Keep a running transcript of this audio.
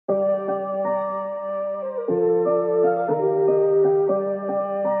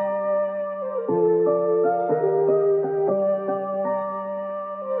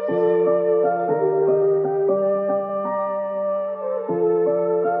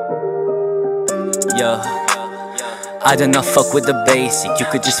Yeah. I do not fuck with the basic, you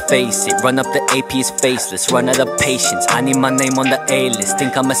could just face it. Run up the AP is faceless, run out of patience. I need my name on the A-list,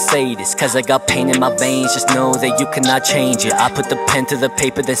 think I'ma say this cause I got pain in my veins, just know that you cannot change it. I put the pen to the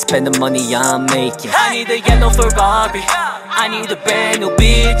paper, then spend the money I'm making. I need a yellow Ferrari, I need a brand new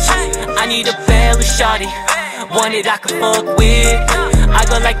bitch, I need a belly shawty, one that I can fuck with. I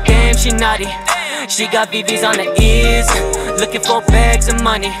go like damn, she naughty, she got VVs on her ears, looking for bags of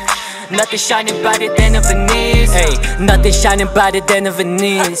money. Nothing shining brighter than a Venice. Hey, nothing shining brighter than a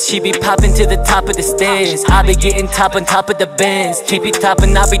Venice. She be popping to the top of the stairs, I be getting top on top of the Benz. Keep it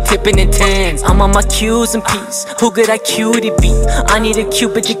topping, I be tipping in tens. I'm on my Q's and P's, who could I cutie be? I need a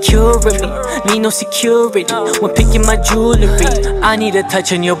Cupid to cure me, need no security when picking my jewelry. I need a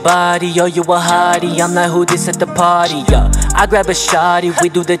touch on your body, yo, you a hottie, I'm like who this at the party, yeah. I grab a shawty, we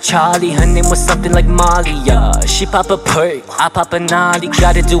do the Charlie, her name was something like Molly, yeah. She pop a perk, I pop a nollie,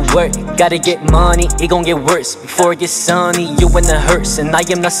 gotta do work, gotta get money, it gon' get worse before it gets sunny. You in the hearse and I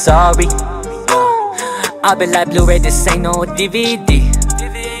am not sorry. I be like Blu-ray, this ain't no DVD.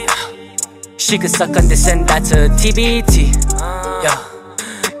 She could suck on this and that's a TBT. Yeah.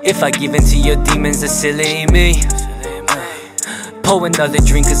 If I give in to your demons, it's silly me. Pour another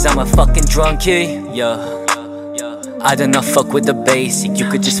drink cause I'm a fucking drunkie. Yeah. I do not fuck with the basic, you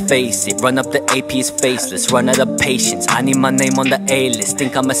could just face it. Run up the AP is faceless, run out of patience. I need my name on the A-list,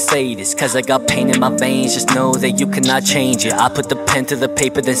 think I'ma say this cause I got pain in my veins, just know that you cannot change it. I put the pen to the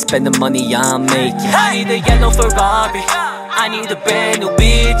paper, then spend the money I'm making. I need a yellow Ferrari, I need a brand new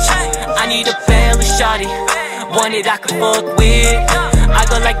bitch, I need a belly shawty, one that I can fuck with. I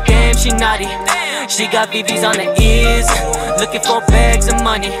go like damn, she naughty, she got VVs on her ears, looking for bags of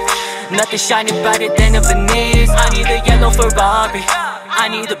money. Nothing shining brighter than a Venice. I need a yellow Ferrari, I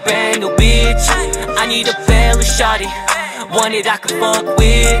need a brand new bitch, I need a belly shawty, one that I can fuck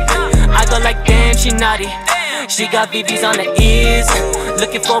with. I go like damn, she naughty, she got VVs on her ears,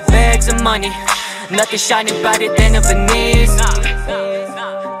 looking for bags of money. Nothing shining brighter than a Venice.